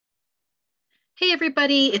Hey,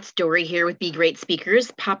 everybody, it's Dory here with Be Great Speakers,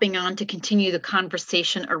 popping on to continue the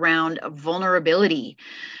conversation around vulnerability.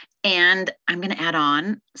 And I'm going to add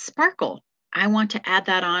on sparkle. I want to add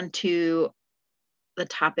that on to the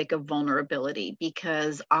topic of vulnerability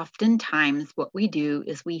because oftentimes what we do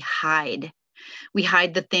is we hide. We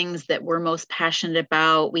hide the things that we're most passionate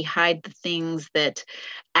about. We hide the things that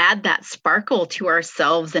add that sparkle to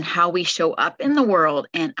ourselves and how we show up in the world.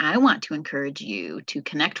 And I want to encourage you to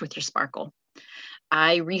connect with your sparkle.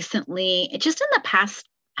 I recently, just in the past,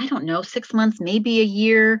 I don't know, 6 months, maybe a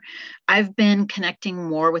year, I've been connecting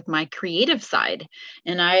more with my creative side.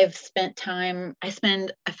 And I spend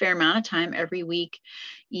a fair amount of time every week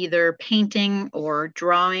either painting or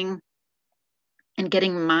drawing and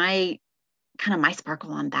getting my kind of my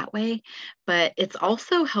sparkle on that way. But it's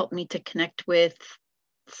also helped me to connect with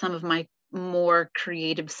some of my more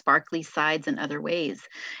creative, sparkly sides in other ways.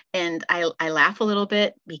 And I laugh a little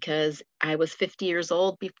bit because I was 50 years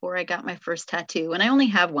old before I got my first tattoo, and I only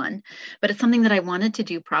have one, but it's something that I wanted to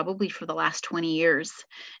do probably for the last 20 years.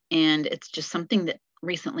 And it's just something that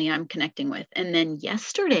recently I'm connecting with. And then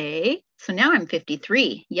yesterday, so now I'm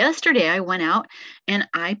 53. Yesterday, I went out and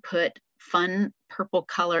I put fun purple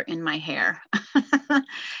color in my hair.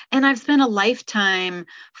 And I've spent a lifetime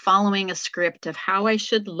following a script of how I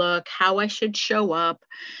should look, how I should show up,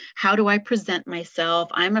 how do I present myself.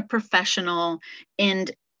 I'm a professional. And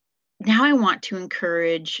now I want to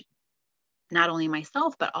encourage not only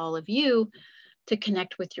myself, but all of you to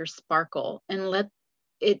connect with your sparkle and let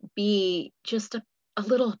it be just a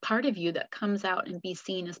little part of you that comes out and be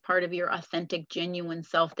seen as part of your authentic, genuine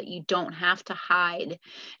self that you don't have to hide.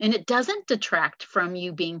 And it doesn't detract from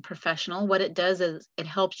you being professional. What it does is it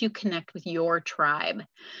helps you connect with your tribe.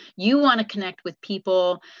 You want to connect with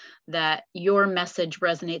people that your message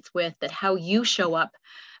resonates with, that how you show up,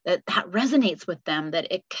 that resonates with them, that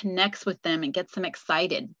it connects with them and gets them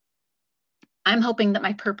excited. I'm hoping that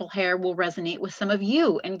my purple hair will resonate with some of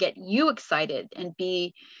you and get you excited and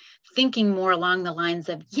be thinking more along the lines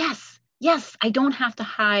of, yes, yes, I don't have to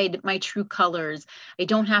hide my true colors. I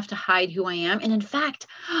don't have to hide who I am. And in fact,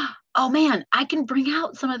 oh man, I can bring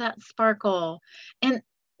out some of that sparkle. And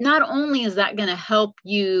not only is that going to help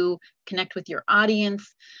you connect with your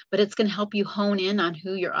audience, but it's going to help you hone in on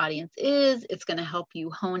who your audience is. It's going to help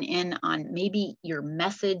you hone in on maybe your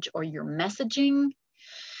message or your messaging.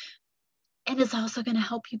 And it's also going to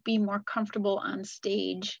help you be more comfortable on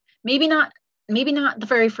stage. Maybe not the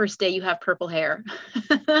very first day you have purple hair,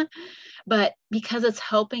 but because it's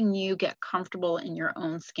helping you get comfortable in your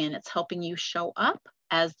own skin, it's helping you show up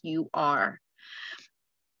as you are.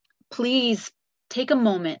 Please take a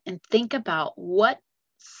moment and think about what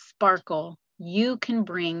sparkle you can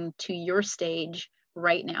bring to your stage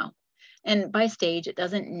right now. And by stage, it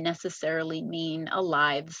doesn't necessarily mean a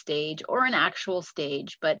live stage or an actual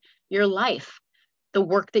stage, but your life, the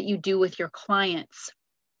work that you do with your clients.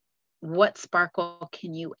 What sparkle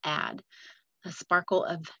can you add? A sparkle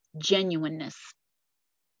of genuineness.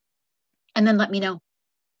 And then let me know.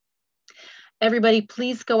 Everybody,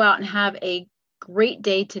 please go out and have a great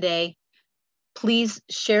day today. Please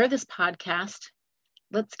share this podcast.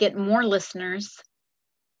 Let's get more listeners.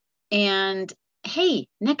 And hey,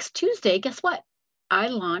 next Tuesday, guess what? I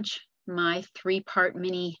launch my 3-part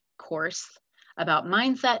mini course about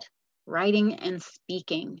mindset, writing, and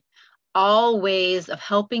speaking. All ways of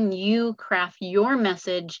helping you craft your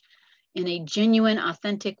message in a genuine,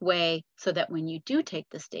 authentic way so that when you do take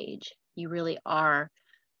the stage, you really are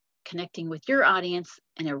connecting with your audience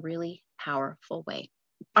in a really powerful way.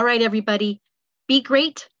 All right, everybody, be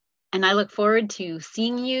great. And I look forward to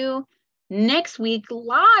seeing you next week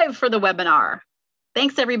live for the webinar.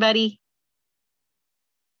 Thanks, everybody.